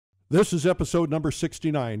This is episode number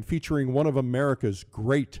 69, featuring one of America's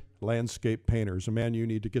great landscape painters, a man you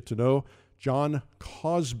need to get to know, John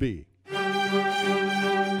Cosby.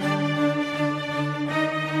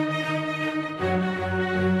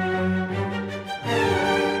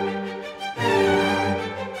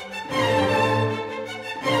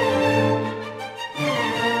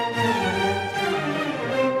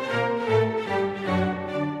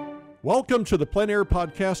 Welcome to the PleinAir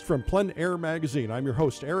podcast from PleinAir magazine. I'm your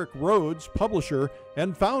host, Eric Rhodes, publisher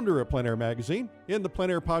and founder of PleinAir magazine. In the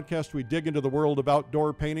PleinAir podcast, we dig into the world of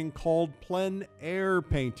outdoor painting called plein air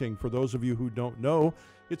painting. For those of you who don't know,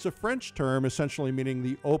 it's a French term essentially meaning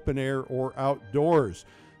the open air or outdoors.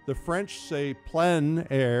 The French say plein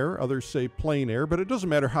air, others say plein air, but it doesn't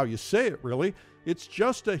matter how you say it, really. It's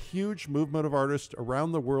just a huge movement of artists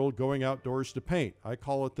around the world going outdoors to paint. I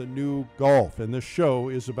call it the new golf, and this show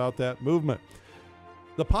is about that movement.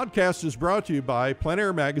 The podcast is brought to you by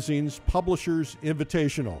PleinAir Magazine's Publishers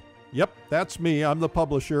Invitational. Yep, that's me. I'm the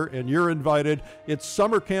publisher, and you're invited. It's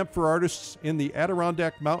summer camp for artists in the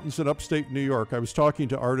Adirondack Mountains in upstate New York. I was talking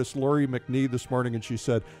to artist Lori McNee this morning, and she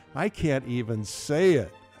said, I can't even say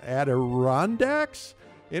it. Adirondacks?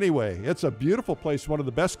 Anyway, it's a beautiful place, one of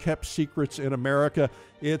the best kept secrets in America.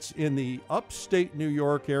 It's in the upstate New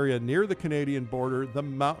York area near the Canadian border. The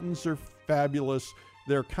mountains are fabulous.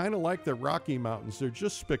 They're kind of like the Rocky Mountains. They're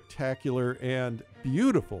just spectacular and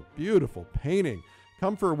beautiful, beautiful painting.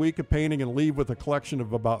 Come for a week of painting and leave with a collection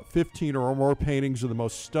of about 15 or more paintings of the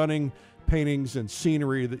most stunning paintings and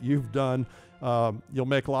scenery that you've done. You'll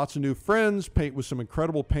make lots of new friends, paint with some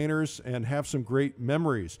incredible painters, and have some great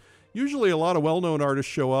memories. Usually a lot of well-known artists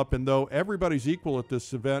show up, and though everybody's equal at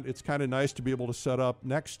this event, it's kind of nice to be able to set up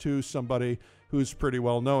next to somebody who's pretty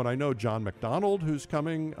well-known. I know John McDonald, who's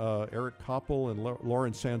coming, Eric Koppel and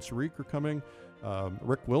Lauren Sansarique are coming,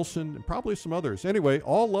 Rick Wilson, and probably some others. Anyway,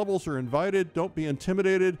 all levels are invited. Don't be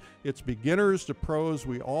intimidated. It's beginners to pros.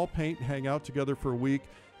 We all paint and hang out together for a week.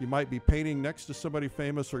 You might be painting next to somebody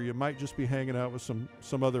famous, or you might just be hanging out with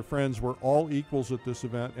some other friends. We're all equals at this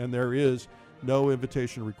event, and there is no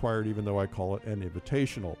invitation required, even though I call it an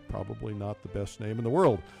invitational. Probably not the best name in the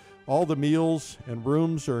world. All the meals and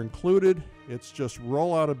rooms are included. It's just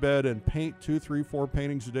roll out of bed and paint 2, 3, 4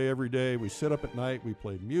 paintings a day every day. We sit up at night. We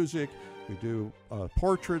play music. We do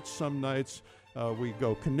portraits some nights. We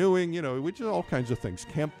go canoeing. We do all kinds of things.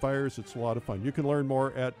 Campfires. It's a lot of fun. You can learn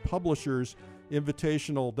more at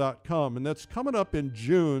publishersinvitational.com. And that's coming up in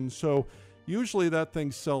June. So usually that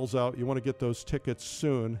thing sells out. You want to get those tickets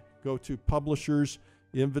soon. Go to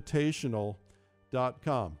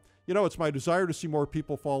publishersinvitational.com. It's my desire to see more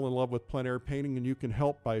people fall in love with plein air painting, and you can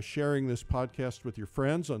help by sharing this podcast with your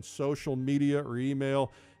friends on social media or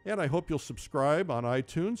email. And I hope you'll subscribe on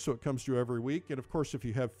iTunes so it comes to you every week. And of course, if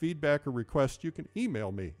you have feedback or requests, you can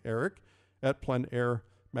email me, Eric, at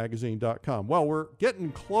pleinairmagazine.com. Well, we're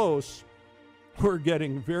getting close. We're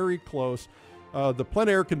getting very close. The Plein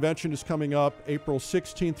Air Convention is coming up April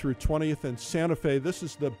 16th through 20th in Santa Fe. This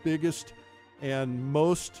is the biggest and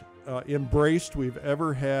most embraced we've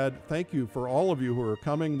ever had. Thank you for all of you who are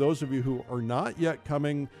coming. Those of you who are not yet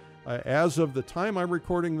coming, as of the time I'm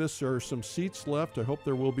recording this, there are some seats left. I hope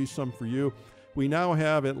there will be some for you. We now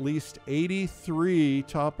have at least 83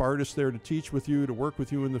 top artists there to teach with you, to work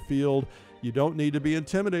with you in the field. You don't need to be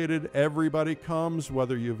intimidated. Everybody comes,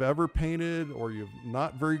 whether you've ever painted or you're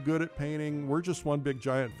not very good at painting. We're just one big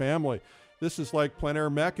giant family. This is like Plein Air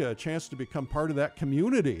Mecca, a chance to become part of that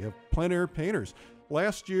community of plein air painters.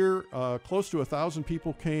 Last year, close to 1,000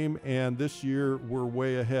 people came, and this year we're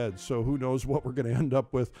way ahead. So who knows what we're going to end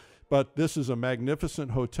up with. But this is a magnificent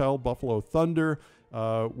hotel, Buffalo Thunder.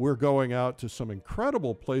 We're going out to some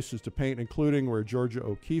incredible places to paint, including where Georgia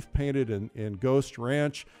O'Keeffe painted in Ghost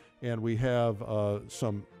Ranch. And we have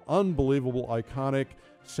some unbelievable, iconic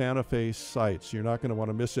Santa Fe sites. You're not going to want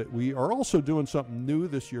to miss it. We are also doing something new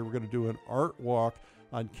this year. We're going to do an art walk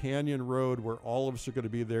on Canyon Road where all of us are going to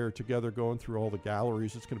be there together going through all the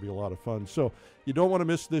galleries. It's going to be a lot of fun. So you don't want to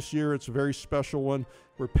miss this year. It's a very special one.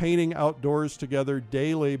 We're painting outdoors together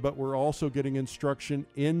daily, but we're also getting instruction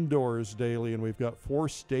indoors daily. And we've got 4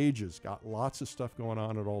 stages, got lots of stuff going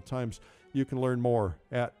on at all times. You can learn more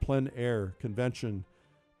at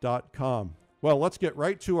pleinairconvention.com. Well, let's get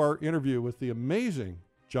right to our interview with the amazing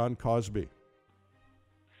John Cosby.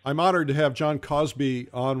 I'm honored to have John Cosby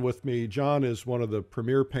on with me. John is one of the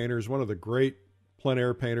premier painters, one of the great plein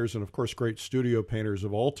air painters, and of course, great studio painters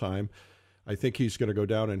of all time. I think he's going to go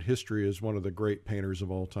down in history as one of the great painters of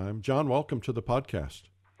all time. John, welcome to the podcast.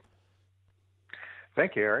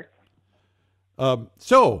 Thank you, Eric.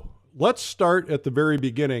 So let's start at the very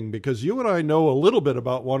beginning, because you and I know a little bit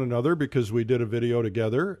about one another because we did a video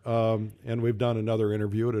together, and we've done another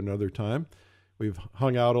interview at another time. We've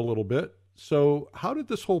hung out a little bit. So how did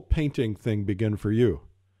this whole painting thing begin for you?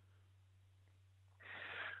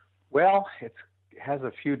 Well, it has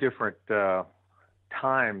a few different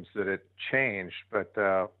times that it changed, but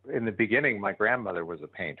in the beginning, my grandmother was a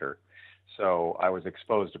painter. So I was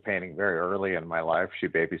exposed to painting very early in my life. She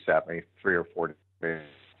babysat me 3 or 4 days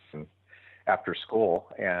after school.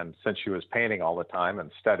 And since she was painting all the time and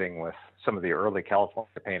studying with some of the early California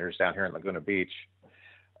painters down here in Laguna Beach,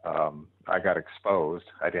 I got exposed.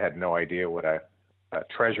 I had no idea what a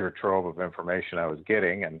treasure trove of information I was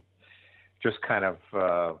getting, and just kind of,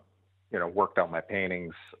 worked on my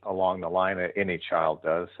paintings along the line that any child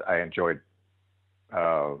does. I enjoyed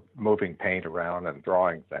moving paint around and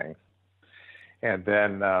drawing things. And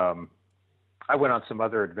then I went on some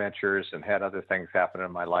other adventures and had other things happen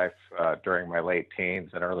in my life during my late teens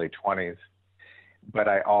and early 20s, but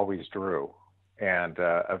I always drew. And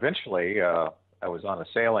eventually I was on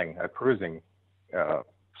a cruising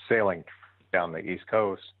sailing down the East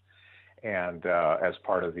Coast, and as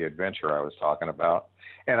part of the adventure I was talking about.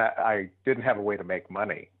 And I didn't have a way to make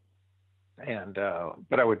money. And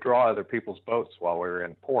but I would draw other people's boats while we were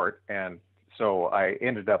in port, and so I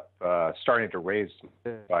ended up starting to raise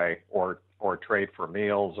or trade for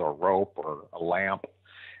meals or rope or a lamp.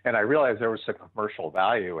 And I realized there was some commercial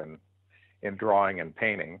value in drawing and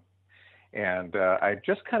painting. And I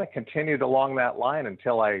just kind of continued along that line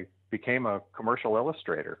until I became a commercial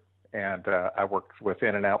illustrator. And I worked with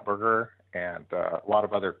In-N-Out Burger and a lot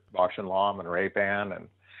of other Bausch and Lomb and Ray-Ban, and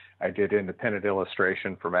I did independent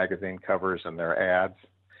illustration for magazine covers and their ads.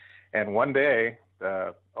 And one day,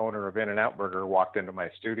 the owner of In-N-Out Burger walked into my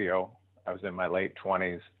studio. I was in my late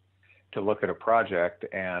 20s to look at a project,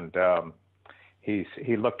 and he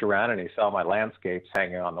looked around and he saw my landscapes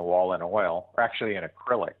hanging on the wall in oil, or actually in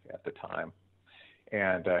acrylic at the time.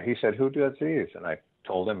 And he said, "Who does these?" And I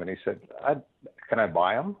told him, and he said, "Can I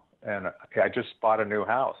buy them?" And I just bought a new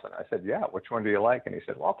house. And I said, "Yeah, which one do you like?" And he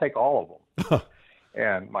said, "Well, I'll take all of them."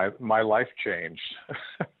 And my life changed.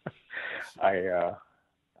 I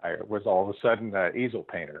was all of a sudden an easel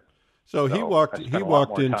painter. So he walked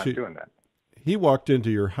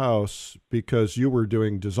into your house because you were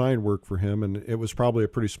doing design work for him, and it was probably a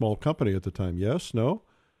pretty small company at the time. Yes? No?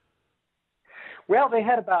 Well, they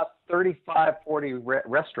had about 35, 40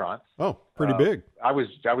 restaurants. Oh, pretty big. I was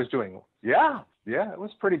doing, yeah, it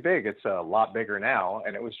was pretty big. It's a lot bigger now,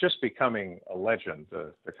 and it was just becoming a legend,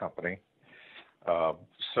 the company.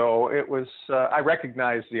 So it was, I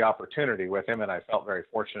recognized the opportunity with him, and I felt very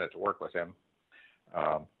fortunate to work with him.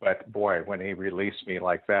 But boy, when he released me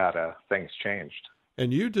like that, things changed.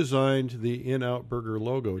 And you designed the In-Out Burger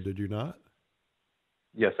logo, did you not?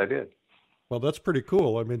 Yes, I did. Well, that's pretty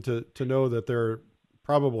cool. I mean, to know that there are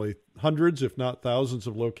probably hundreds, if not thousands,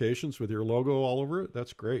 of locations with your logo all over it,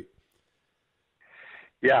 that's great.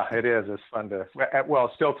 Yeah, it is. It's fun to,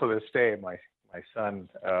 well, still to this day, my son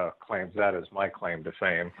claims that as my claim to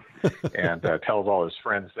fame, and tells all his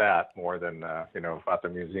friends that more than, about the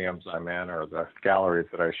museums I'm in or the galleries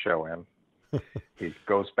that I show in. He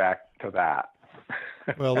goes back to that.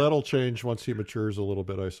 Well, that'll change once he matures a little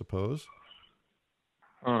bit, I suppose.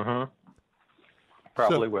 Mm-hmm.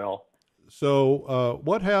 Probably will. So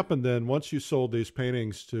what happened then once you sold these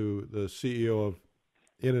paintings to the CEO of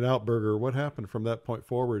In-N-Out Burger? What happened from that point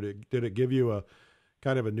forward? Did it give you a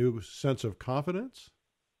kind of a new sense of confidence?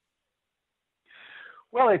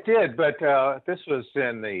 Well, it did, but this was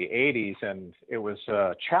in the 80s, and it was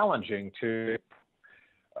challenging to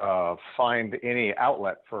find any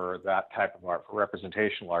outlet for that type of art, for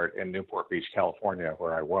representational art in Newport Beach, California,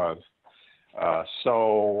 where I was.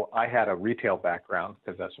 So I had a retail background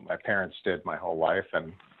because that's what my parents did my whole life,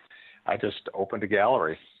 and I just opened a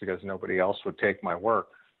gallery because nobody else would take my work.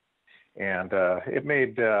 And it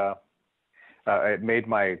made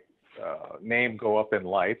my name go up in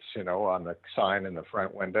lights, on the sign in the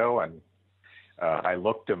front window, and I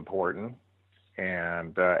looked important.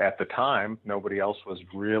 And at the time, nobody else was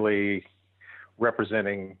really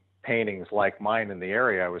representing paintings like mine in the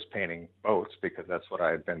area. I was painting boats because that's what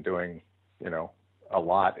I had been doing, a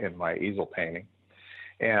lot in my easel painting.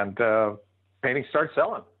 And paintings started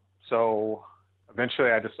selling. So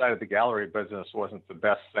eventually I decided the gallery business wasn't the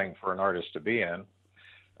best thing for an artist to be in.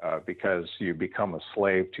 Because you become a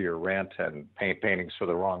slave to your rent and paint paintings for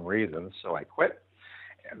the wrong reasons. So I quit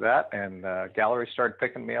that, and galleries started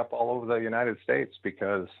picking me up all over the United States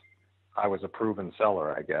because I was a proven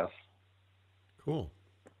seller, I guess. Cool.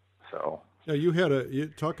 So yeah, you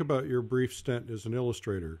talk about your brief stint as an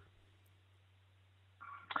illustrator.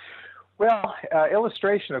 Well,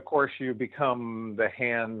 illustration, of course, you become the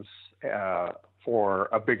hands for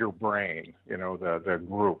a bigger brain, the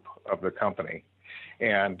group of the company.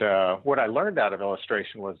 And what I learned out of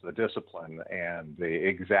illustration was the discipline and the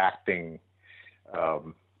exacting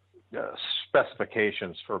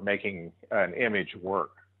specifications for making an image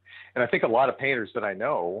work. And I think a lot of painters that I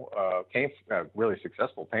know really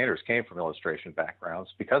successful painters came from illustration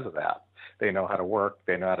backgrounds because of that. They know how to work,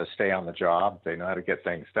 they know how to stay on the job, they know how to get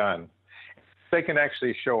things done. They can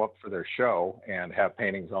actually show up for their show and have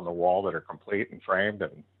paintings on the wall that are complete and framed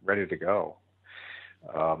and ready to go.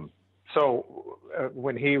 So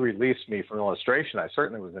when he released me from illustration, I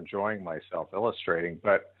certainly was enjoying myself illustrating,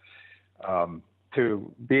 but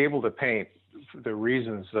to be able to paint the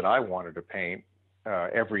reasons that I wanted to paint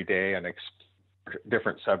every day and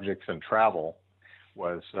different subjects and travel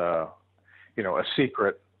was, a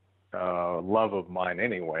secret love of mine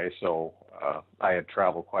anyway. So I had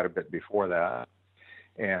traveled quite a bit before that.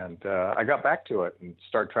 And I got back to it and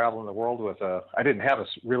started traveling the world with I didn't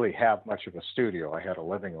really have much of a studio. I had a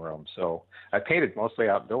living room. So I painted mostly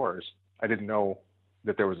outdoors. I didn't know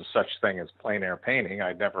that there was a such thing as plein air painting.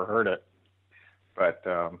 I'd never heard it, but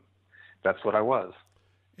that's what I was.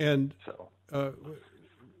 And so,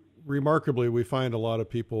 remarkably, we find a lot of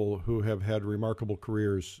people who have had remarkable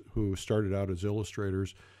careers who started out as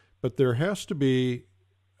illustrators, but there has to be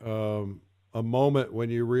a moment when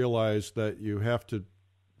you realize that you have to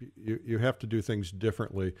do things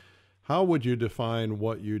differently. How would you define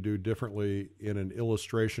what you do differently in an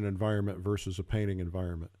illustration environment versus a painting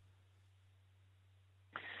environment?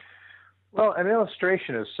 Well, an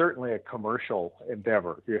illustration is certainly a commercial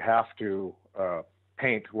endeavor. You have to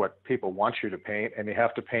paint what people want you to paint, and you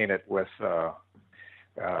have to paint it with, a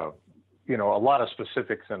lot of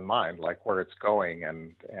specifics in mind, like where it's going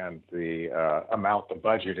and the amount the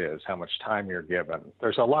budget is, how much time you're given.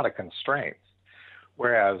 There's a lot of constraints.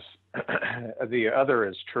 Whereas the other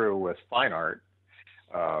is true with fine art.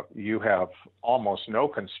 You have almost no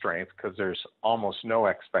constraints because there's almost no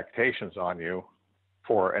expectations on you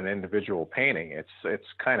for an individual painting. It's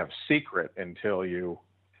kind of secret until you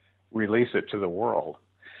release it to the world.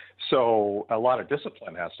 So a lot of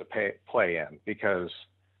discipline has to play in because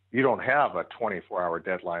you don't have a 24-hour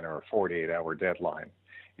deadline or a 48-hour deadline.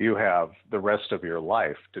 You have the rest of your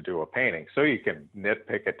life to do a painting. So you can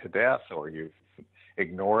nitpick it to death, or you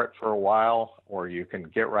ignore it for a while, or you can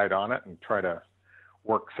get right on it and try to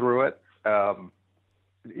work through it.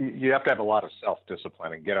 You have to have a lot of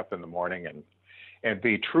self-discipline and get up in the morning and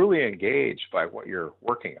be truly engaged by what you're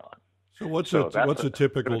working on. So what's a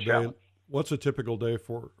typical day? What's a typical day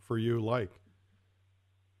for you like?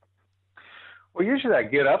 Well, usually I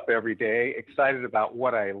get up every day excited about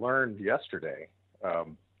what I learned yesterday.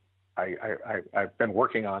 I've been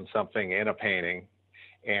working on something in a painting,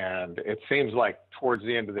 and it seems like towards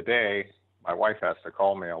the end of the day, my wife has to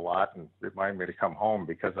call me a lot and remind me to come home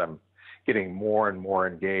because I'm getting more and more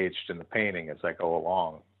engaged in the painting as I go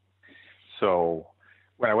along. So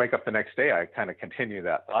when I wake up the next day, I kind of continue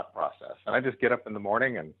that thought process. And I just get up in the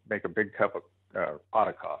morning and make a big pot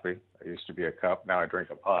of coffee. I used to be a cup. Now I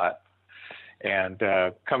drink a pot. And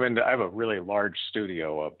I have a really large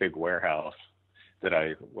studio, a big warehouse that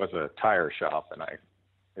was a tire shop. And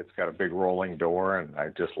it's got a big rolling door, and I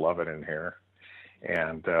just love it in here.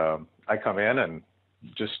 And I come in and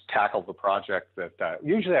just tackle the project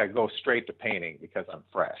usually I go straight to painting because I'm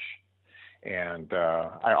fresh. And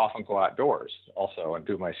I often go outdoors also and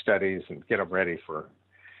do my studies and get them ready for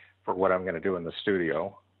what I'm going to do in the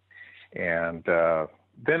studio. And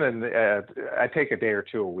then I take a day or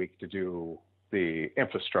two a week to do the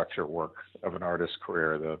infrastructure work of an artist's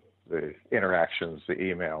career, the interactions, the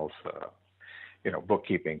emails,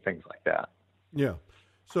 bookkeeping, things like that. Yeah.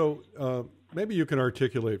 So maybe you can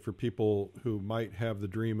articulate for people who might have the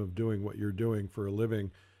dream of doing what you're doing for a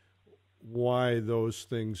living, why those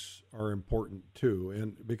things are important too.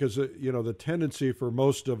 And because, the tendency for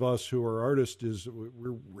most of us who are artists is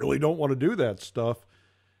we really don't want to do that stuff,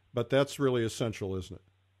 but that's really essential, isn't it?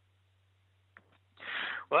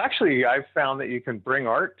 Well, actually, I've found that you can bring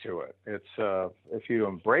art to it. It's if you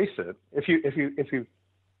embrace it. If you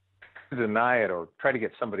deny it or try to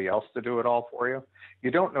get somebody else to do it all for you, you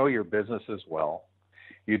don't know your business as well.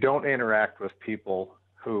 You don't interact with people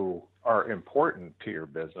who are important to your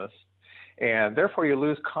business, and therefore you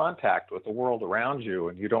lose contact with the world around you,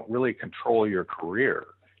 and you don't really control your career.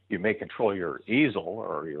 You may control your easel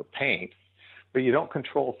or your paint, but you don't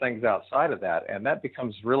control things outside of that, and that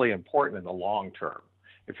becomes really important in the long term.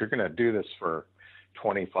 If you're going to do this for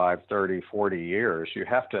 25, 30, 40 years, you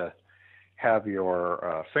have to have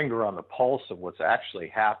your finger on the pulse of what's actually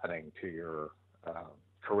happening to your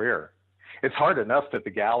career. it's hard enough that the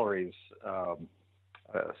galleries,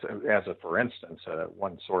 as a for instance,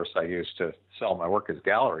 one source I use to sell my work is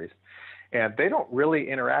galleries, and they don't really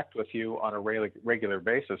interact with you on a regular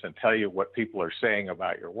basis and tell you what people are saying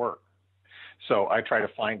about your work. So I try to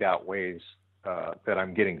find out ways that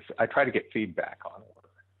I try to get feedback on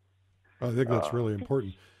work. I think that's really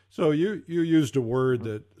important. So you used a word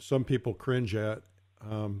that some people cringe at,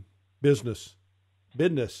 business.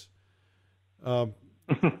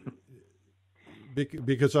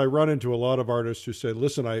 Because I run into a lot of artists who say,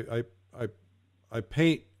 listen, I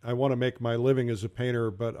paint, I want to make my living as a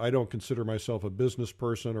painter, but I don't consider myself a business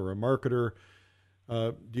person or a marketer.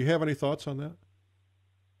 Do you have any thoughts on that?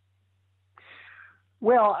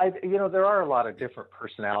 Well, there are a lot of different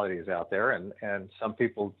personalities out there, and some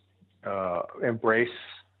people embrace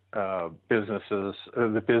businesses,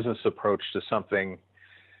 the business approach to something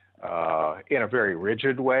in a very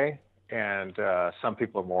rigid way, and some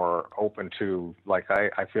people are more open to, like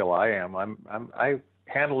I feel I am. I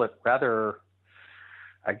handle it rather,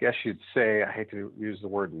 I guess you'd say, I hate to use the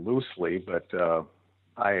word loosely, but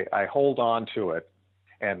I hold on to it,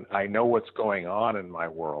 and I know what's going on in my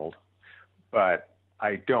world, but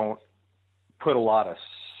I don't put a lot of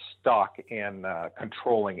stock in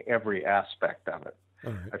controlling every aspect of it.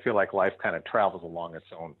 Right. I feel like life kind of travels along its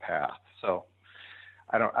own path. So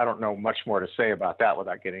I don't know much more to say about that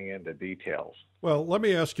without getting into details. Well, let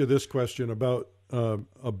me ask you this question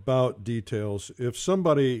about details. If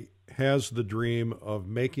somebody has the dream of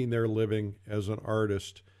making their living as an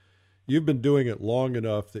artist, you've been doing it long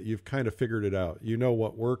enough that you've kind of figured it out. You know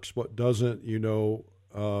what works, what doesn't. You know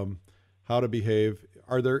how to behave.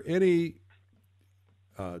 Are there any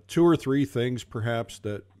 2 or 3 things perhaps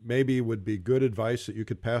that maybe would be good advice that you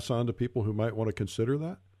could pass on to people who might want to consider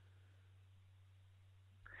that?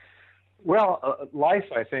 Well, life,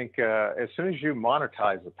 I think, as soon as you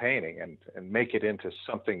monetize a painting and make it into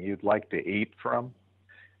something you'd like to eat from,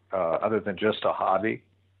 other than just a hobby,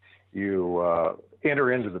 you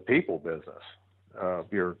enter into the people business.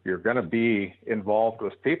 You're going to be involved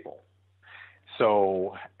with people.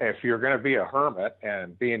 So if you're going to be a hermit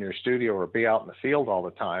and be in your studio or be out in the field all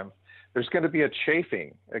the time, there's going to be a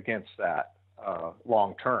chafing against that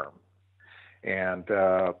long term. And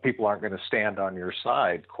people aren't going to stand on your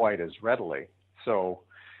side quite as readily. So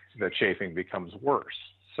the chafing becomes worse.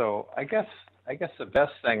 So I guess the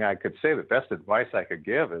best thing I could say, the best advice I could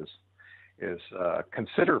give is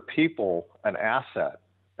consider people an asset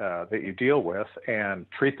that you deal with and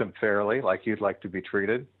treat them fairly, like you'd like to be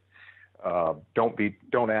treated.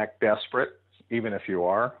 Don't act desperate, even if you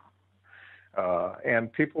are.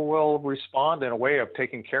 And people will respond in a way of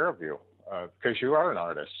taking care of you because you are an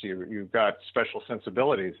artist. You've got special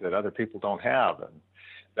sensibilities that other people don't have. And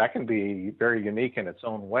that can be very unique in its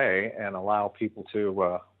own way and allow people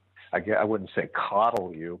to, I wouldn't say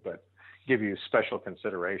coddle you, but give you special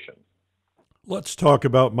consideration. Let's talk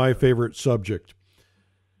about my favorite subject.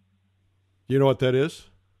 You know what that is?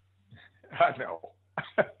 No.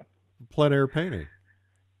 Plein air painting.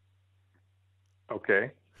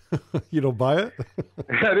 Okay. You don't buy it?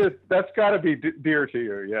 That's got to be dear to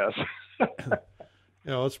you, yes.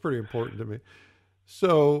 Yeah, that's pretty important to me.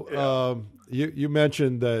 So you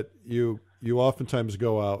mentioned that you oftentimes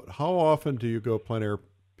go out. How often do you go plein air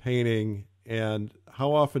painting, and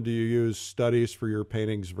how often do you use studies for your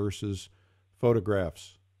paintings versus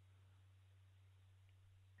photographs?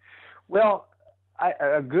 Well,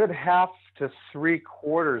 a good half to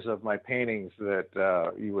 3/4 of my paintings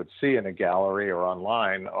that you would see in a gallery or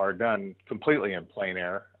online are done completely in plein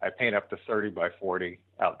air. I paint up to 30 by 40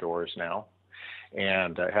 outdoors now,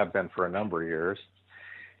 and I have been for a number of years.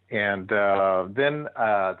 And then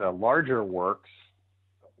the larger works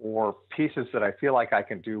or pieces that I feel like I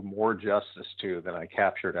can do more justice to than I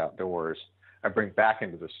captured outdoors, I bring back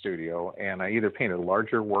into the studio, and I either paint a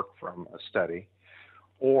larger work from a study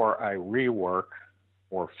or I rework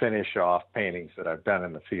or finish off paintings that I've done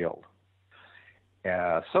in the field.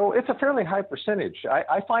 So it's a fairly high percentage.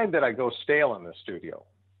 I find that I go stale in the studio.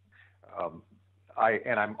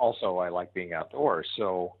 I like being outdoors.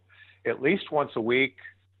 So at least once a week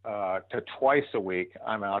to twice a week,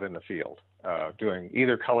 I'm out in the field doing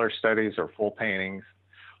either color studies or full paintings,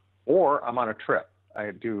 or I'm on a trip.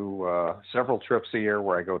 I do several trips a year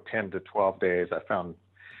where I go 10 to 12 days. I found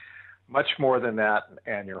much more than that,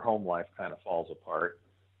 and your home life kind of falls apart.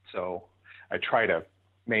 So I try to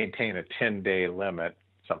maintain a 10-day limit.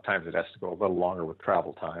 Sometimes it has to go a little longer with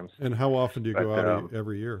travel times. And how often do you go out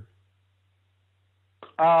every year?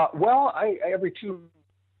 Every 2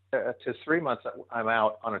 to 3 months, I'm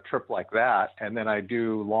out on a trip like that, and then I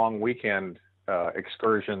do long weekend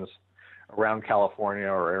excursions around California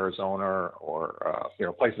or Arizona or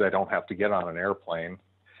places I don't have to get on an airplane.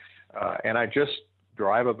 And I just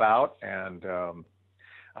drive about, and I'm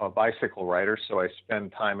a bicycle rider, so I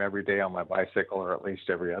spend time every day on my bicycle, or at least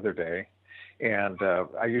every other day. And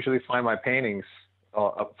I usually find my paintings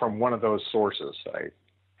from one of those sources.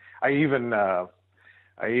 I even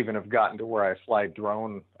have gotten to where I fly a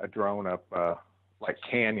drone up like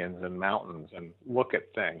canyons and mountains and look at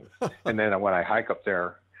things. And then when I hike up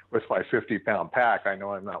there with my 50-pound pack, I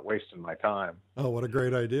know I'm not wasting my time. Oh, what a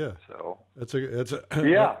great idea! So it's a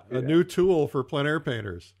yeah, a new tool for plein air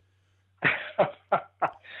painters.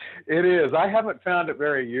 It is. I haven't found it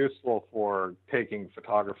very useful for taking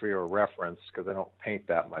photography or reference because I don't paint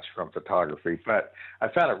that much from photography, but I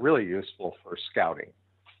found it really useful for scouting.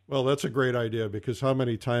 Well, that's a great idea, because how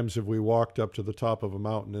many times have we walked up to the top of a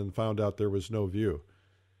mountain and found out there was no view?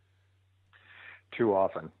 Too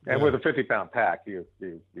often. And Yeah. with a 50-pound pack, you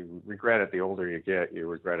regret it. The older you get, you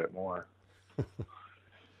regret it more.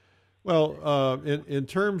 Well, in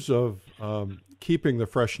terms of keeping the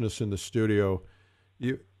freshness in the studio,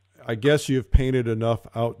 I guess you've painted enough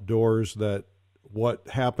outdoors that what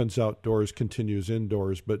happens outdoors continues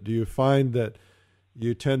indoors. But do you find that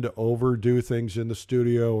you tend to overdo things in the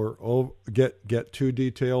studio, or get too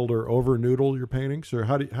detailed, or over noodle your paintings, or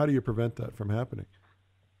how do you prevent that from happening?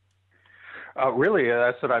 Really,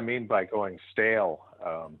 that's what I mean by going stale.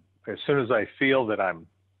 As soon as I feel that I'm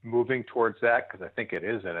moving towards that, because I think it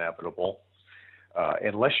is inevitable,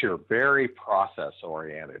 unless you're very process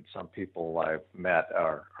oriented. Some people I've met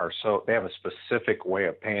are so, they have a specific way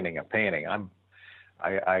of painting a painting.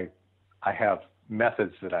 I have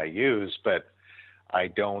methods that I use, but I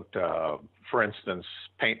don't, for instance,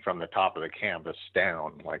 paint from the top of the canvas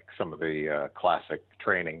down like some of the classic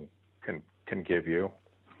training can give you.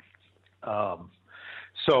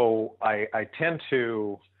 So I tend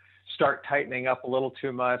to start tightening up a little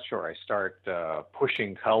too much, or I start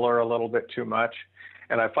pushing color a little bit too much.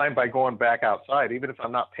 And I find by going back outside, even if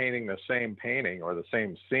I'm not painting the same painting or the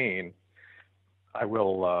same scene, I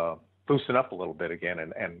will loosen up a little bit again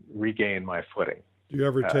and regain my footing. Do you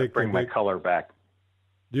ever bring my color back?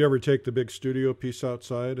 Do you ever take the big studio piece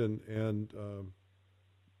outside and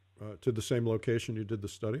to the same location you did the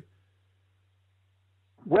study?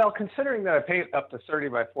 Well, considering that I paint up to 30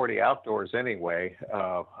 by 40 outdoors anyway,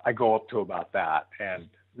 I go up to about that. And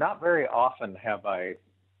not very often have I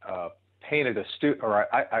painted a studio,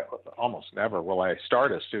 or I almost never will I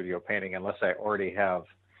start a studio painting unless I already have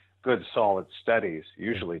good solid studies,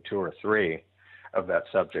 usually 2 or 3 of that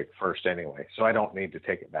subject first anyway. So I don't need to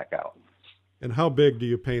take it back out. And how big do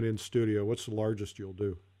you paint in studio? What's the largest you'll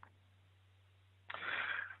do?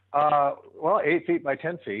 Well, 8 feet by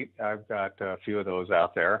 10 feet. I've got a few of those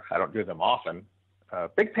out there. I don't do them often.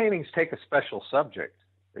 Big paintings take a special subject.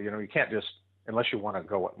 You can't just, unless you want to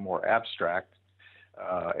go more abstract,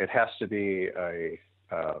 it has to be a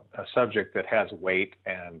subject that has weight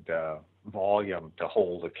and volume to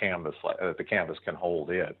hold the canvas, the canvas can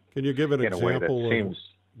hold it. Can you give an example of seems...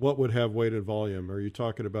 what would have weight and volume? Are you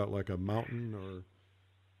talking about like a mountain, or?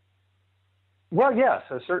 Well, yes,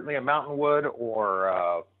 certainly a mountain wood,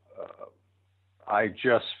 or I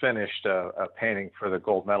just finished a painting for the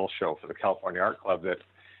gold medal show for the California Art Club that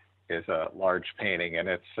is a large painting, and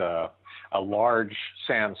it's a large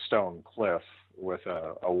sandstone cliff with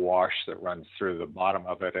a wash that runs through the bottom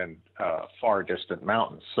of it, and far distant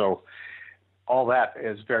mountains. So all that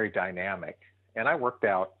is very dynamic. And I worked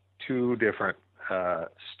out 2 different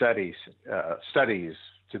studies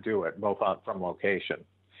to do it, both from location.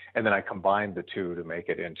 And then I combined the 2 to make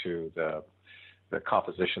it into the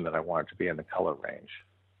composition that I wanted to be in the color range.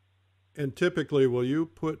 And typically, will you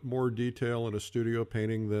put more detail in a studio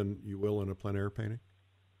painting than you will in a plein air painting?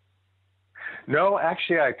 No,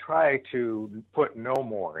 actually, I try to put no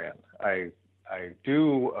more in. I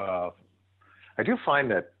do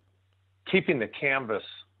find that keeping the canvas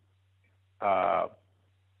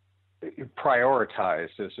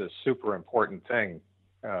prioritized is a super important thing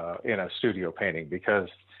in a studio painting, because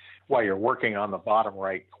while you're working on the bottom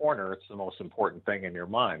right corner, it's the most important thing in your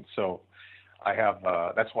mind. So I have,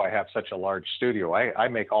 that's why I have such a large studio. I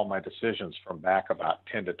make all my decisions from back about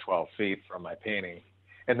 10 to 12 feet from my painting,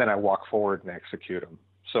 and then I walk forward and execute them.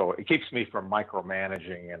 So it keeps me from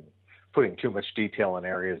micromanaging and putting too much detail in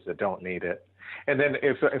areas that don't need it. And then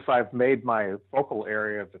if I've made my focal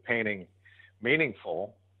area of the painting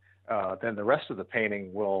meaningful, then the rest of the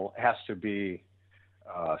painting has to be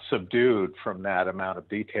subdued from that amount of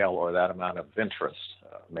detail or that amount of interest,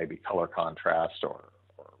 maybe color contrast or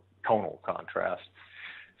tonal contrast.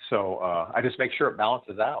 So I just make sure it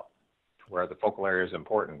balances out to where the focal area is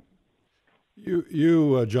important.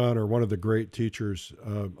 You, John, are one of the great teachers.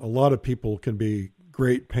 A lot of people can be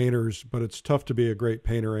great painters, but it's tough to be a great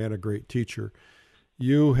painter and a great teacher.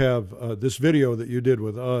 You have this video that you did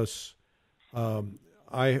with us.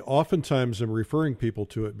 I oftentimes am referring people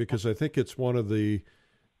to it because I think it's one of the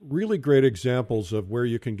really great examples of where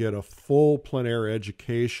you can get a full plein air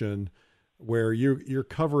education where you're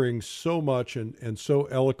covering so much and so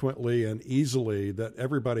eloquently and easily that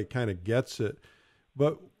everybody kind of gets it.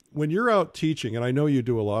 But when you're out teaching, and I know you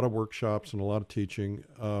do a lot of workshops and a lot of teaching,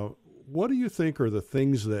 what do you think are the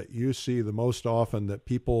things that you see the most often that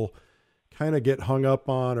people kind of get hung up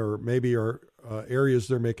on, or maybe are areas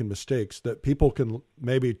they're making mistakes that people can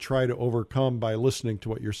maybe try to overcome by listening to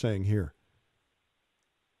what you're saying here?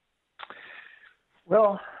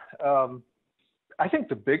 Well, I think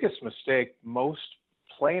the biggest mistake most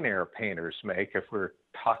plein air painters make, if we're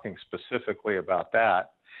talking specifically about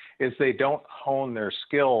that, is they don't hone their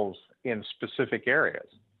skills in specific areas.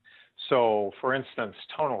 So, for instance,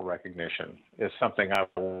 tonal recognition is something I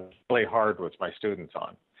work really hard with my students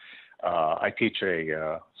on. I teach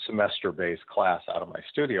a semester-based class out of my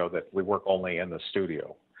studio that we work only in the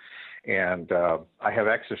studio. And I have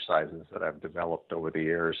exercises that I've developed over the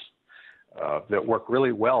years that work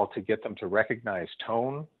really well to get them to recognize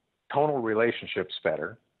tonal relationships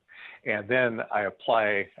better. And then I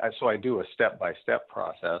do a step-by-step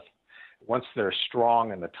process. Once they're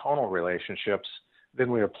strong in the tonal relationships, then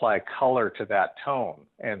we apply color to that tone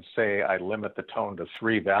and say I limit the tone to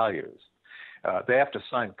 3 values. They have to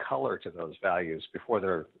assign color to those values before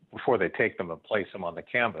they take them and place them on the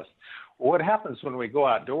canvas. What happens when we go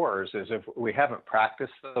outdoors is if we haven't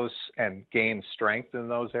practiced those and gained strength in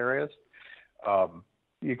those areas,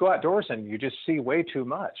 you go outdoors and you just see way too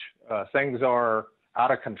much. Things are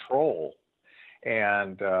out of control,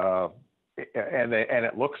 and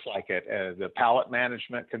it looks like it. The palette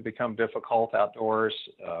management can become difficult outdoors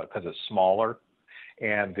because it's smaller,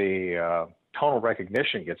 and the tonal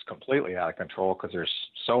recognition gets completely out of control because there's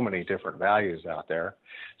so many different values out there.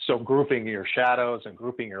 So grouping your shadows and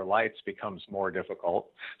grouping your lights becomes more difficult.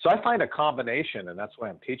 So I find a combination, and that's why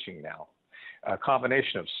I'm teaching now, a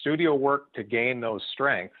combination of studio work to gain those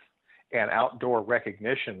strengths and outdoor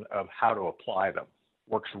recognition of how to apply them.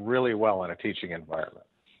 Works really well in a teaching environment.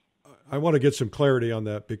 I want to get some clarity on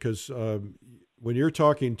that because when you're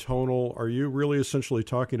talking tonal, are you really essentially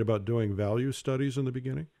talking about doing value studies in the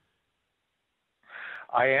beginning?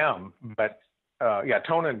 I am, but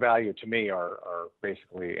tone and value to me are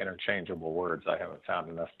basically interchangeable words. I haven't found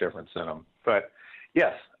enough difference in them. But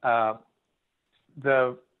yes,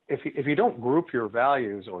 if you don't group your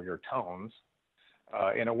values or your tones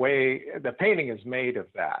in a way, the painting is made of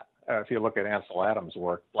that. If you look at Ansel Adams'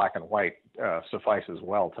 work, black and white suffices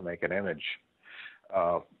well to make an image.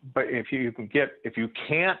 But if you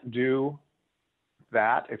can't do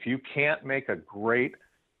that, if you can't make a great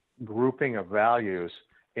grouping of values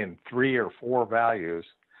in 3 or 4 values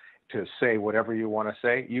to say whatever you want to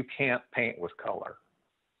say, you can't paint with color.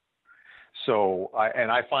 So,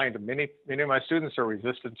 I find many of my students are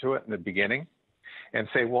resistant to it in the beginning and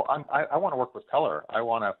say, well, I want to work with color. I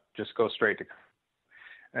want to just go straight to color.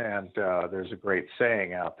 And there's a great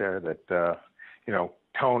saying out there that,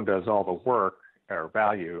 tone does all the work, or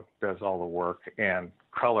value does all the work, and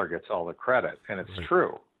color gets all the credit. And it's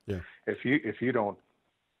true. Yeah. If you don't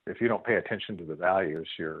pay attention to the values,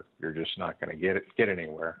 you're just not going to get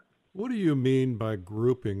anywhere. What do you mean by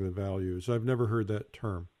grouping the values? I've never heard that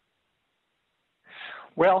term.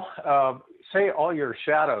 Well, say all your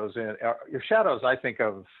shadows, I think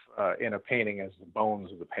of in a painting as the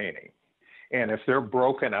bones of the painting. And if they're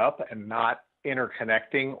broken up and not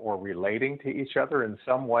interconnecting or relating to each other in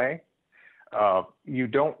some way, you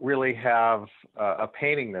don't really have a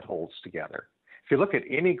painting that holds together. If you look at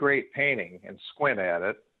any great painting and squint at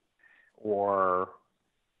it, or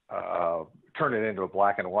turn it into a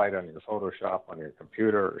black and white on your Photoshop on your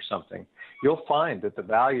computer or something, you'll find that the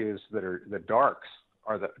values that are the darks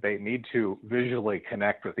are that they need to visually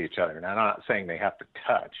connect with each other. Now, I'm not saying they have to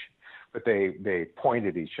touch, but they point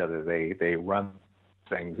at each other. They run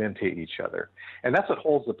things into each other. And that's what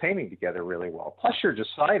holds the painting together really well. Plus, you're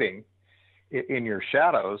deciding in your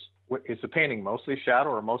shadows, is the painting mostly shadow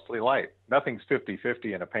or mostly light? Nothing's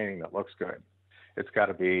 50-50 in a painting that looks good. It's got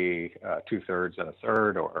to be 2/3 and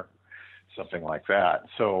 1/3 or something like that.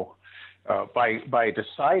 So by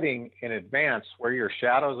deciding in advance where your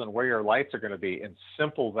shadows and where your lights are going to be in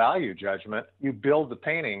simple value judgment, you build the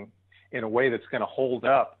painting in a way that's going to hold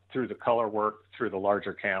up through the color work, through the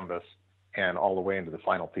larger canvas, and all the way into the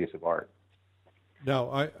final piece of art. Now,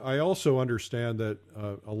 I also understand that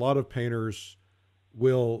a lot of painters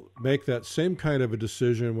will make that same kind of a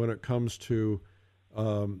decision when it comes to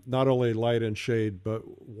not only light and shade, but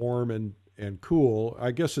warm and cool.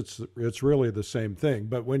 I guess it's really the same thing.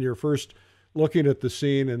 But when you're first looking at the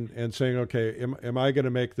scene and saying, okay, am I going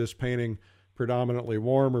to make this painting predominantly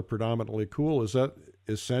warm or predominantly cool? Is that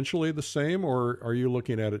essentially the same, or are you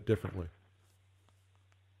looking at it differently?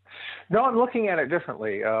 No, I'm looking at it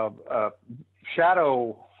differently.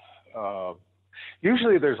 Shadow,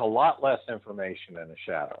 usually there's a lot less information in a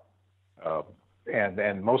shadow.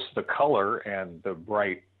 And most of the color and the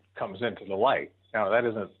bright comes into the light. Now,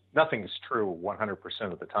 nothing's true 100%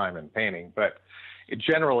 of the time in painting, but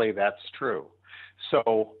generally that's true.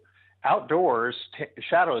 So outdoors,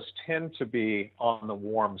 shadows tend to be on the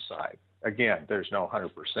warm side. Again, there's no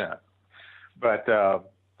 100%. But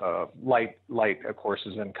light, of course,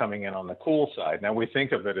 is coming in on the cool side. Now, we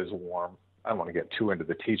think of it as warm. I don't want to get too into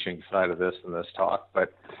the teaching side of this in this talk,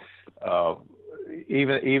 but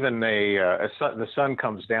even the sun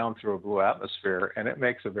comes down through a blue atmosphere, and it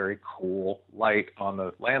makes a very cool light on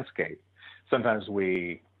the landscape. Sometimes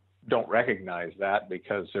we don't recognize that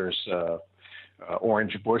because there's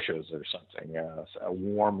orange bushes or something, a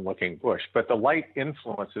warm-looking bush. But the light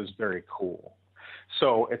influence is very cool.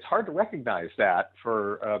 So it's hard to recognize that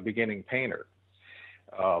for a beginning painter.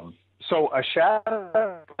 So a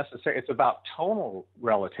shadow, it's about tonal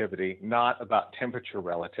relativity, not about temperature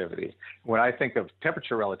relativity. When I think of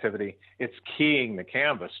temperature relativity, it's keying the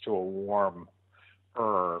canvas to a warmer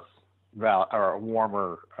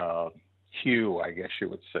hue, I guess you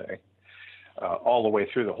would say, all the way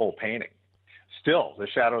through the whole painting. Still, the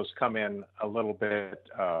shadows come in a little bit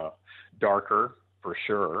darker, for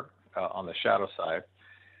sure, on the shadow side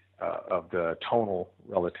of the tonal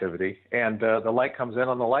relativity, and the light comes in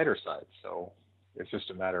on the lighter side. So it's just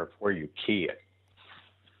a matter of where you key it.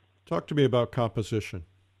 Talk to me about composition.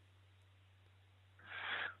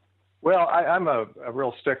 Well, I'm a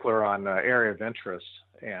real stickler on area of interest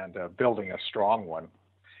and building a strong one.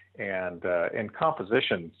 And in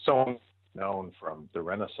composition, so known from the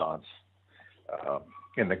Renaissance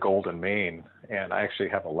in the Golden Mean, and I actually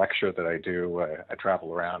have a lecture that I do. I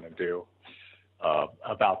travel around and do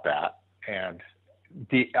about that, and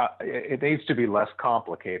it needs to be less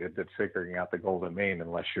complicated than figuring out the Golden Mean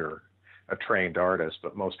unless you're a trained artist,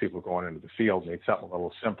 but most people going into the field need something a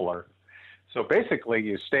little simpler. So basically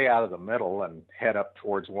you stay out of the middle and head up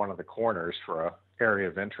towards one of the corners for an area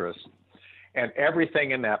of interest, and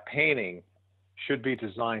everything in that painting should be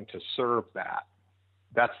designed to serve that.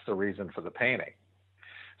 That's the reason for the painting.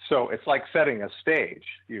 So it's like setting a stage.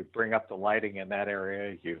 You bring up the lighting in that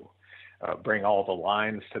area, you bring all the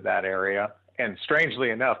lines to that area. And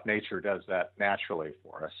strangely enough, nature does that naturally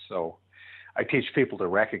for us. So I teach people to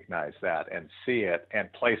recognize that and see it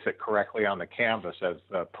and place it correctly on the canvas as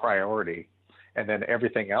the priority. And then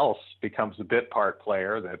everything else becomes a bit part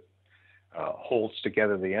player that holds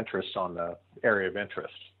together the interest on the area of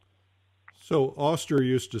interest. So Auster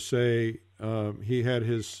used to say he had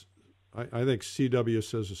his, I think CW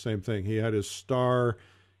says the same thing. He had his star,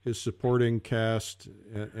 his supporting cast,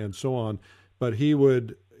 and so on. But he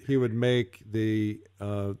would make the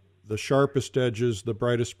sharpest edges, the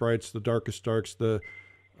brightest brights, the darkest darks, the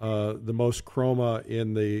most chroma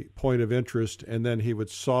in the point of interest, and then he would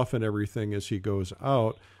soften everything as he goes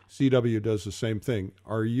out. CW does the same thing.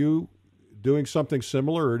 Are you doing something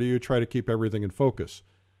similar, or do you try to keep everything in focus?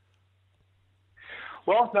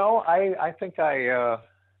 Well, no, I think I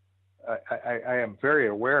am very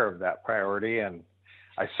aware of that priority, and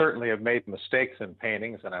I certainly have made mistakes in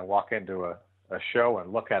paintings, and I walk into a show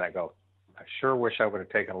and look at it and go, I sure wish I would have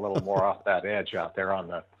taken a little more off that edge out there on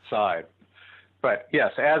the side. But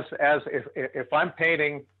yes, if I'm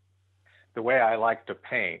painting the way I like to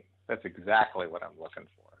paint, that's exactly what I'm looking for.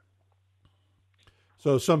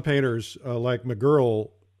 So some painters like McGurl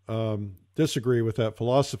disagree with that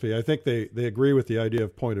philosophy. I think they agree with the idea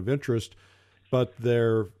of point of interest, but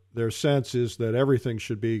their sense is that everything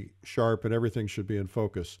should be sharp and everything should be in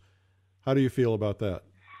focus. How do you feel about that?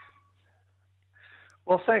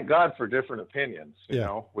 Well, thank God for different opinions. You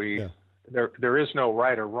know, there is no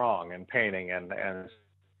right or wrong in painting, and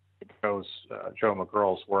Joe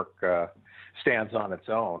McGurl's work stands on its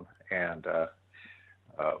own. And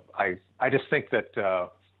I just think that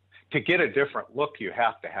to get a different look, you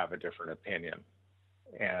have to have a different opinion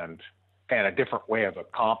and a different way of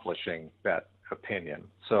accomplishing that opinion.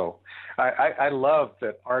 So I love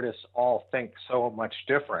that artists all think so much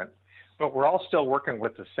different, but we're all still working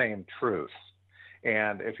with the same truth.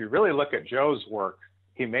 And if you really look at Joe's work,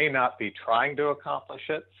 he may not be trying to accomplish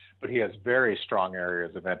it, but he has very strong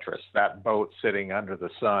areas of interest. That boat sitting under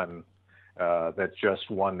the sun that just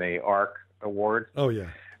won the ARC award. Oh, yeah.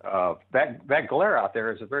 That glare out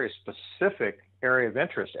there is a very specific area of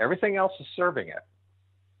interest. Everything else is serving it.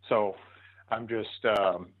 So I'm just,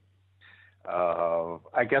 I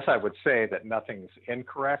guess I would say that nothing's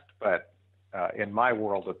incorrect, but in my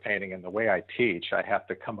world of painting and the way I teach, I have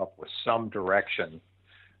to come up with some direction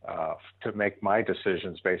to make my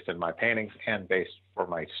decisions based on my paintings and based for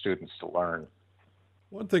my students to learn.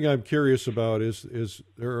 One thing I'm curious about is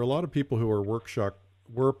there are a lot of people who are workshop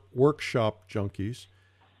junkies,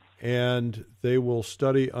 and they will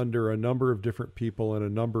study under a number of different people and a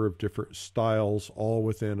number of different styles, all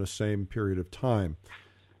within a same period of time.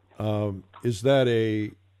 Is there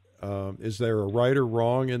a right or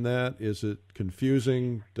wrong in that? Is it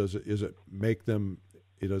confusing? Does it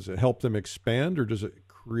help them expand, or does it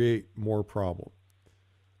create more problem?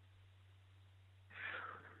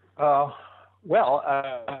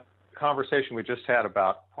 Conversation we just had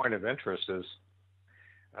about point of interest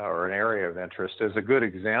or an area of interest is a good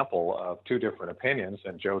example of two different opinions,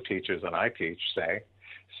 and Joe teaches and I teach, say.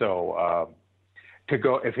 So to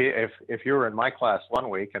go, if you were in my class one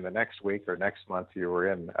week and the next week or next month you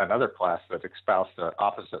were in another class that espoused the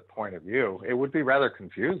opposite point of view, it would be rather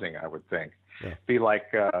confusing, I would think. Yeah. Be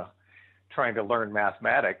like trying to learn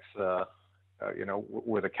mathematics,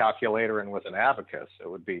 with a calculator and with an abacus. It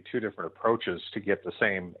would be two different approaches to get the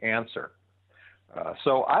same answer.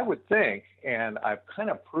 So I would think, and I've kind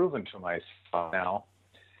of proven to myself now,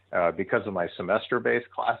 because of my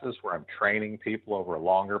semester-based classes where I'm training people over a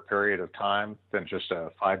longer period of time than just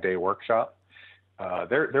a 5-day workshop,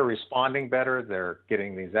 they're responding better. They're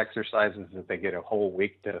getting these exercises that they get a whole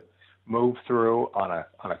week to move through on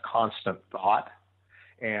a constant thought.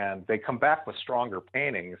 And they come back with stronger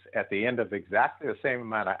paintings at the end of exactly the same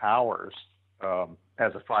amount of hours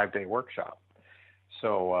as a 5-day workshop.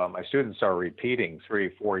 So my students are repeating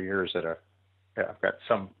 3-4 years I've got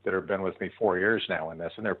some that have been with me 4 years now in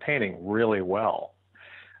this, and they're painting really well.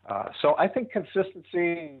 So I think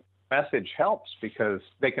consistency message helps because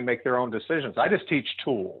they can make their own decisions. I just teach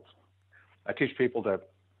tools. I teach people to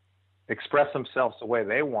express themselves the way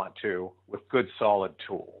they want to with good, solid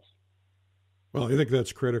tools. Well, I think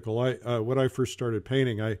that's critical. When I first started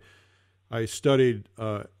painting, I studied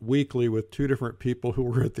weekly with two different people who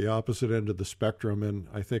were at the opposite end of the spectrum, and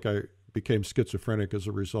I think I became schizophrenic as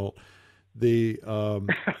a result. The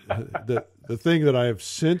thing that I have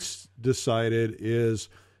since decided is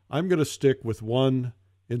I'm going to stick with one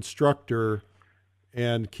instructor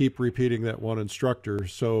and keep repeating that one instructor.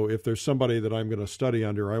 So if there's somebody that I'm going to study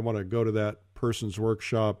under, I want to go to that person's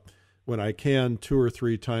workshop when I can 2 or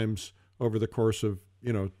 3 times over the course of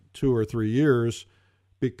 2 or 3 years,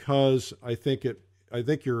 because I think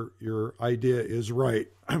your idea is right.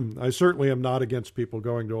 I certainly am not against people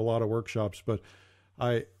going to a lot of workshops, but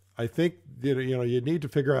I think that, you need to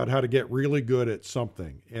figure out how to get really good at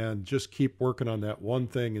something and just keep working on that one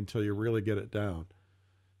thing until you really get it down.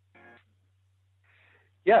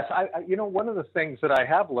 Yes, one of the things that I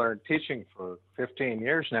have learned teaching for 15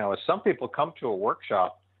 years now is some people come to a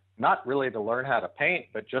workshop not really to learn how to paint,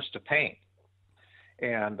 but just to paint.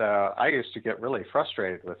 And I used to get really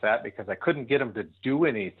frustrated with that because I couldn't get them to do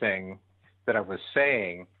anything that I was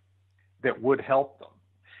saying that would help them.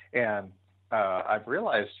 And I've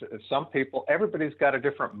realized some people, everybody's got a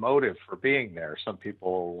different motive for being there. Some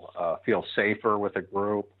people feel safer with a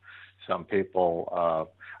group. Some people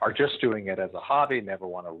are just doing it as a hobby, never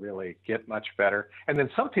want to really get much better. And then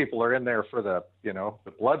some people are in there for the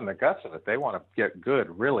blood and the guts of it. They want to get good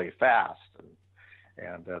really fast,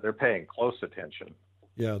 and they're paying close attention.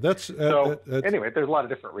 Yeah, anyway, there's a lot of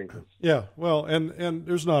different reasons. Yeah, well, and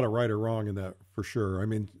there's not a right or wrong in that for sure. I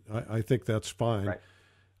mean, I think that's fine.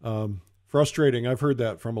 Right. Frustrating. I've heard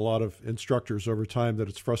that from a lot of instructors over time, that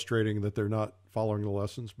it's frustrating that they're not following the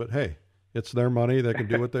lessons, but hey, it's their money. They can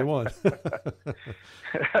do what they want.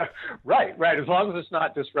 Right. As long as it's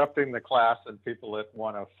not disrupting the class and people that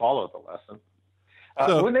want to follow the lesson.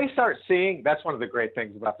 When they start seeing, that's one of the great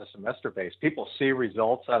things about the semester-based. People see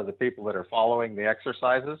results out of the people that are following the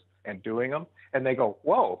exercises and doing them, and they go,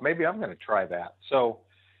 whoa, maybe I'm going to try that. So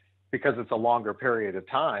because it's a longer period of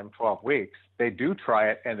time, 12 weeks, they do try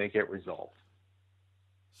it and they get results.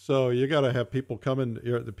 So you got to have people come in,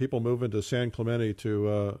 the people move into San Clemente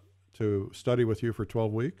to study with you for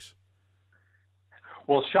 12 weeks?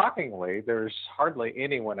 Well, shockingly, there's hardly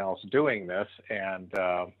anyone else doing this. And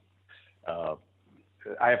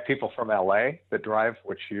I have people from LA that drive,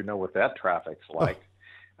 which what that traffic's like.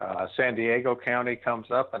 San Diego County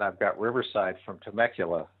comes up, and I've got Riverside from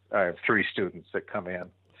Temecula. I have 3 students that come in.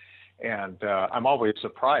 And I'm always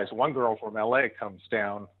surprised. One girl from LA comes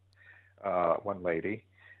down, one lady,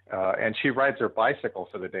 and she rides her bicycle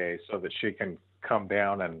for the day so that she can come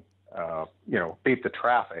down and beat the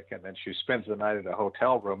traffic, and then she spends the night at a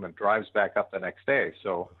hotel room and drives back up the next day.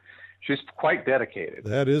 So she's quite dedicated.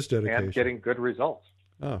 That is dedication. And getting good results.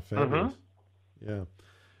 Oh, fabulous. Yeah.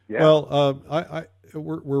 Yeah. Well,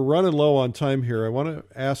 we're running low on time here. I want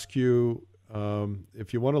to ask you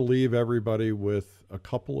if you want to leave everybody with a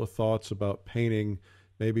couple of thoughts about painting,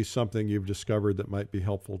 maybe something you've discovered that might be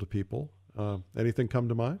helpful to people. Anything come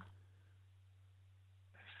to mind?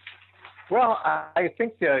 Well, I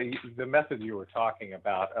think the method you were talking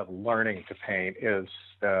about of learning to paint is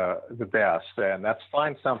the best, and that's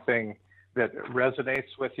find something that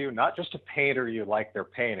resonates with you, not just a painter you like their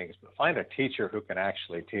paintings, but find a teacher who can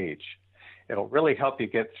actually teach. It'll really help you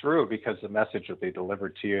get through because the message will be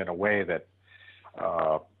delivered to you in a way that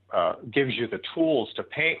gives you the tools to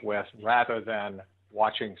paint with, rather than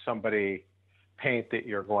watching somebody paint that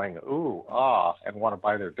you're going, ooh, ah, and want to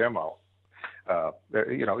buy their demo.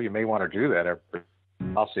 You may want to do that every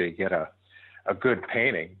while so you get a good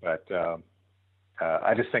painting, but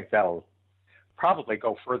I just think that'll probably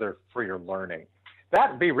go further for your learning.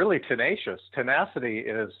 That'd be really tenacious. Tenacity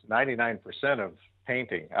is 99% of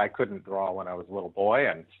painting. I couldn't draw when I was a little boy,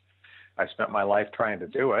 and I spent my life trying to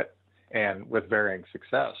do it, and with varying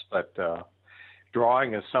success. But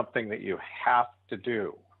drawing is something that you have to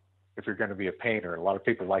do if you're going to be a painter. A lot of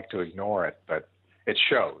people like to ignore it, but it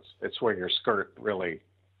shows. It's where your skirt really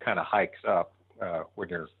kind of hikes up when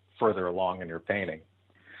you're further along in your painting.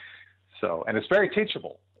 So, and it's very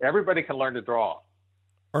teachable. Everybody can learn to draw.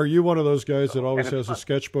 Are you one of those guys that always has a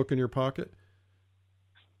sketchbook in your pocket?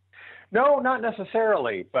 No, not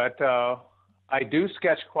necessarily, but I do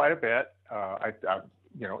sketch quite a bit.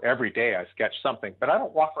 Every day I sketch something, but I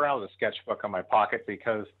don't walk around with a sketchbook in my pocket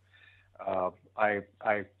because I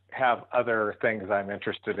have other things I'm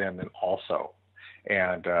interested in also.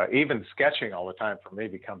 And even sketching all the time for me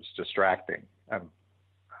becomes distracting.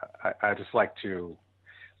 I just like to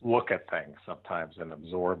look at things sometimes and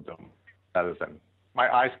absorb them rather than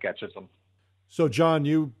my eye sketches them. So, John,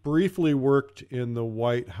 you briefly worked in the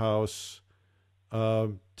White House.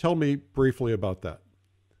 Tell me briefly about that.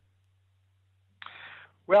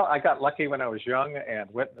 Well, I got lucky when I was young and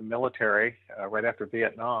went in the military right after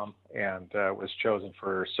Vietnam, and was chosen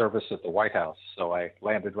for service at the White House. So I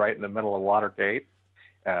landed right in the middle of Watergate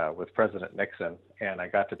with President Nixon, and I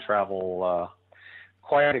got to travel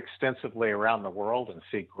quite extensively around the world and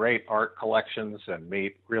see great art collections and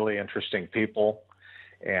meet really interesting people.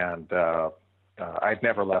 And I'd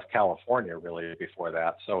never left California really before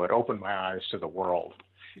that, so it opened my eyes to the world.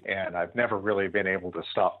 And I've never really been able to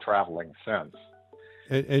stop traveling since.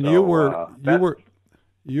 And so,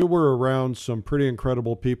 you were around some pretty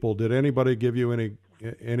incredible people. Did anybody give you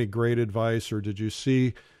any great advice, or did you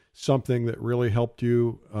see something that really helped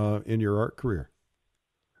you in your art career?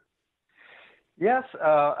 Yes,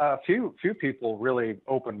 a few people really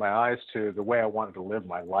opened my eyes to the way I wanted to live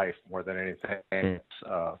my life more than anything.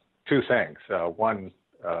 Two things. One,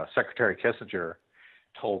 Secretary Kissinger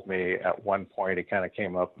told me at one point, he kind of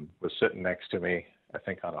came up and was sitting next to me, I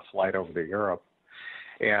think on a flight over to Europe.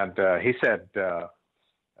 And he said,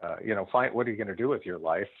 fine, what are you going to do with your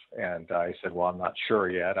life? And I said, well, I'm not sure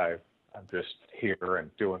yet. I'm just here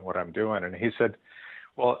and doing what I'm doing. And he said,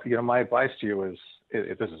 well, my advice to you is,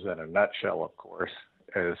 this is in a nutshell, of course,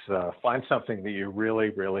 is find something that you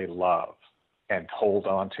really, really love and hold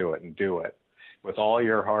on to it and do it with all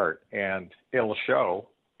your heart, and it'll show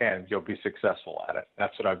and you'll be successful at it.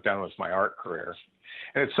 That's what I've done with my art career.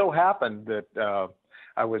 And it so happened that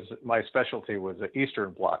my specialty was the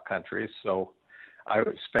Eastern Bloc countries, so I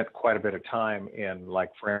spent quite a bit of time in, like,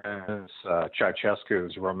 for instance,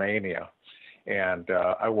 Ceausescu's Romania. And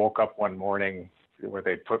I woke up one morning where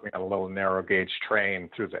they put me on a little narrow gauge train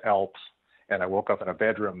through the Alps, and I woke up in a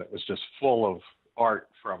bedroom that was just full of art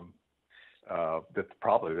from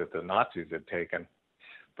that the Nazis had taken.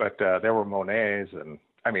 But there were Monets, and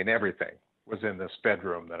I mean, everything was in this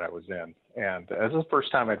bedroom that I was in. And it was the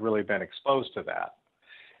first time I'd really been exposed to that.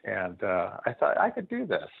 And I thought I could do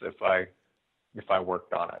this if I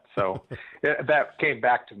worked on it. So that came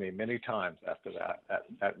back to me many times after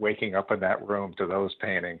that waking up in that room to those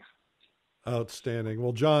paintings. Outstanding.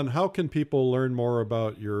 Well, John, how can people learn more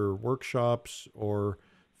about your workshops or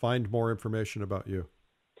find more information about you?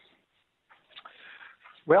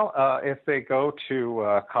 Well, if they go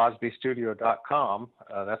to cosbystudio.com,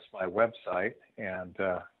 that's my website. And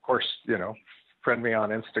of course, friend me on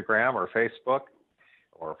Instagram or Facebook,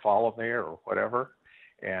 or follow me or whatever.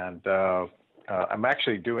 And I'm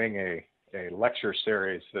actually doing a lecture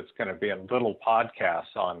series that's going to be in little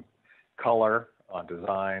podcasts on color, on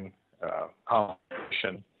design,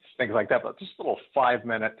 composition, things like that, but just little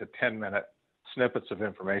 5-minute to 10-minute snippets of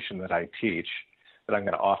information that I teach that I'm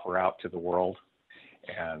going to offer out to the world.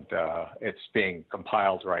 And it's being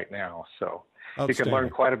compiled right now. So you can learn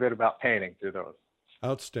quite a bit about painting through those.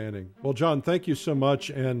 Outstanding. Well, John, thank you so much.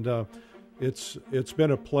 And it's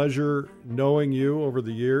been a pleasure knowing you over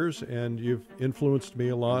the years, and you've influenced me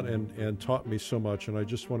a lot and taught me so much. And I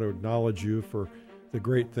just want to acknowledge you for the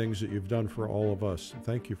great things that you've done for all of us.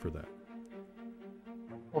 Thank you for that.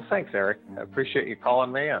 Well, thanks, Eric. I appreciate you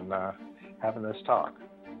calling me and having this talk.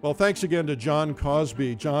 Well, thanks again to John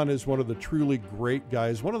Cosby. John is one of the truly great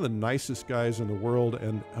guys, one of the nicest guys in the world,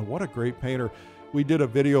 and what a great painter. We did a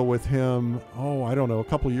video with him, I don't know, a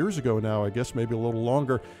couple years ago now, I guess maybe a little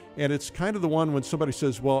longer. And it's kind of the one when somebody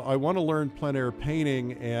says, well, I want to learn plein air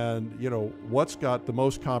painting, and, what's got the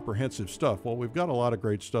most comprehensive stuff? Well, we've got a lot of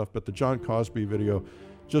great stuff, but the John Cosby video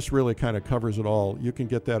just really kind of covers it all. You can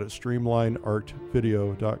get that at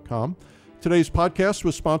streamlineartvideo.com. Today's podcast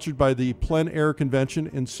was sponsored by the PleinAir Convention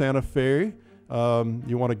in Santa Fe.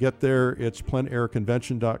 You want to get there, it's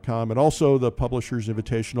pleinairconvention.com, and also the Publishers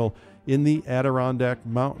Invitational in the Adirondack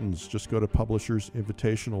Mountains. Just go to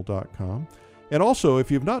publishersinvitational.com. And also, if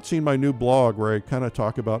you've not seen my new blog where I kind of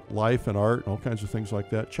talk about life and art and all kinds of things like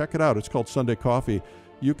that, check it out. It's called Sunday Coffee.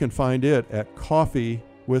 You can find it at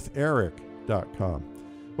coffeewitheric.com.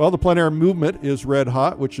 Well, the plein air movement is red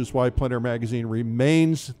hot, which is why Plein Air Magazine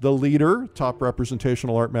remains the leader, top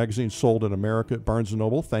representational art magazine sold in America at Barnes &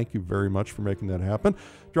 Noble. Thank you very much for making that happen.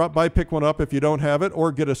 Drop by, pick one up if you don't have it,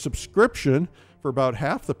 or get a subscription for about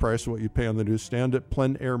half the price of what you pay on the newsstand at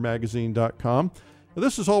pleinairmagazine.com.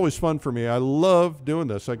 This is always fun for me. I love doing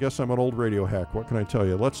this. I guess I'm an old radio hack. What can I tell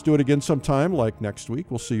you? Let's do it again sometime, like next week.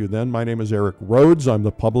 We'll see you then. My name is Eric Rhodes. I'm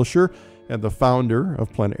the publisher and the founder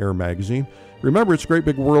of Plein Air Magazine. Remember, it's a great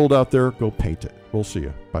big world out there. Go paint it. We'll see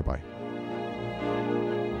you. Bye-bye.